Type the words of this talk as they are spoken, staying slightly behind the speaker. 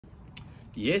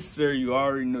Yes, sir. You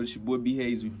already know it's your boy B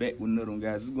Hayes. We back with another one,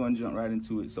 guys. Let's go and jump right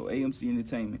into it. So, AMC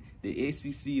Entertainment, the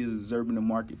SEC is observing the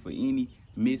market for any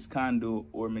misconduct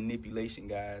or manipulation,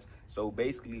 guys. So,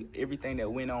 basically, everything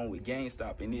that went on with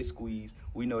GameStop and this squeeze,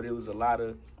 we know there was a lot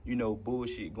of,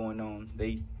 bullshit going on.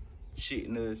 They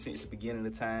shitting us since the beginning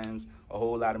of times, a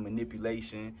whole lot of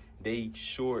manipulation. They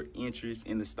short interest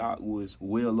in the stock was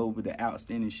well over the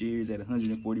outstanding shares at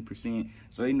 140%.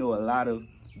 So, they know a lot of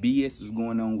BS was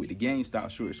going on with the GameStop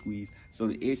short squeeze. So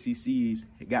the SEC's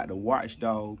got the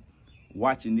watchdog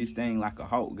watching this thing like a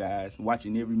hawk, guys,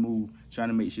 watching every move, trying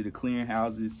to make sure the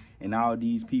clearinghouses and all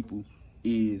these people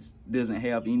doesn't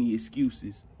have any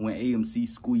excuses when AMC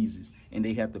squeezes and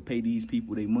they have to pay these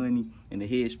people their money, and the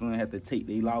hedge fund have to take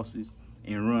their losses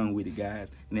and run with it,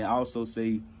 guys. And they also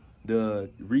say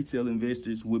the retail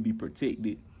investors will be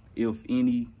protected if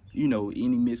any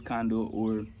misconduct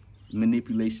or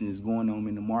manipulation is going on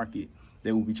in the market.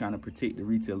 They will be trying to protect the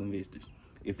retail investors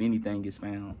if anything is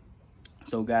found.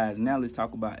 So guys, now let's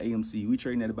talk about AMC. We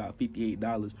trading at about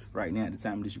 $58 right now at the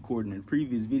time of this recording. In the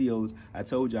previous videos, I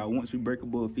told y'all once we break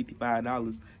above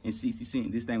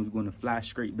 $55.60, this thing was going to fly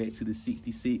straight back to the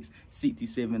 $66,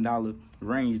 $67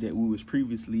 range that we was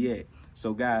previously at.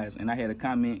 So guys, and I had a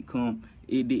comment come,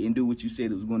 it didn't do what you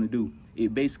said it was going to do.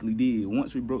 It basically did.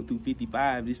 Once we broke through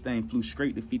 55, this thing flew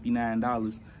straight to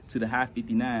 $59 to the high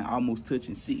 59, almost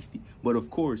touching 60. But of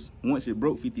course, once it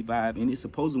broke 55 and it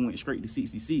supposedly went straight to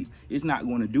 66, it's not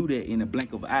going to do that in a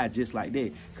blink of an eye just like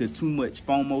that, because too much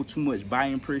FOMO, too much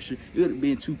buying pressure. It would have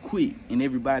been too quick, and it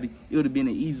would have been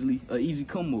an easy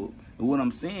come up. But what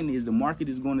I'm saying is the market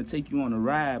is going to take you on a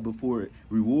ride before it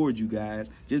rewards you,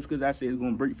 guys. Just because I said it's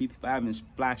going to break 55 and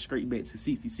fly straight back to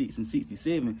 66 and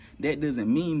 67, that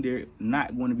doesn't mean there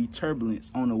not going to be turbulence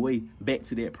on the way back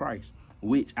to that price.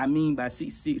 Which I mean by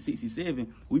 66,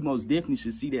 67, we most definitely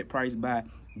should see that price by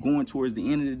going towards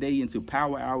the end of the day into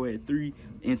power hour at 3,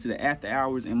 into the after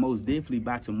hours, and most definitely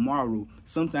by tomorrow,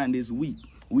 sometime this week,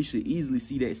 we should easily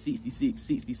see that $66,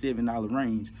 $67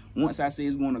 range. Once I say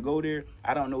it's going to go there,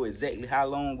 I don't know exactly how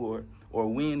long or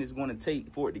when it's going to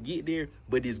take for it to get there,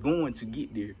 but it's going to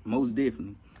get there, most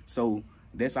definitely. So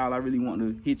that's all I really want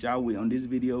to hit y'all with on this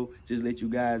video. Just let you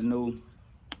guys know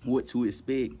what to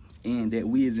expect, and that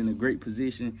we is in a great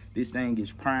position. This thing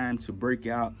is primed to break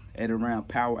out at around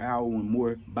power hour when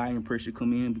more buying pressure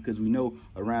come in, because we know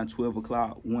around 12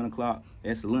 o'clock, 1 o'clock,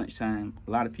 that's lunchtime.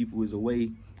 A lot of people is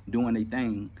away doing their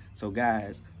thing. So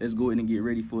guys, let's go ahead and get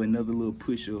ready for another little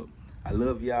push up. I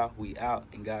love y'all. We out,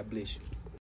 and God bless you.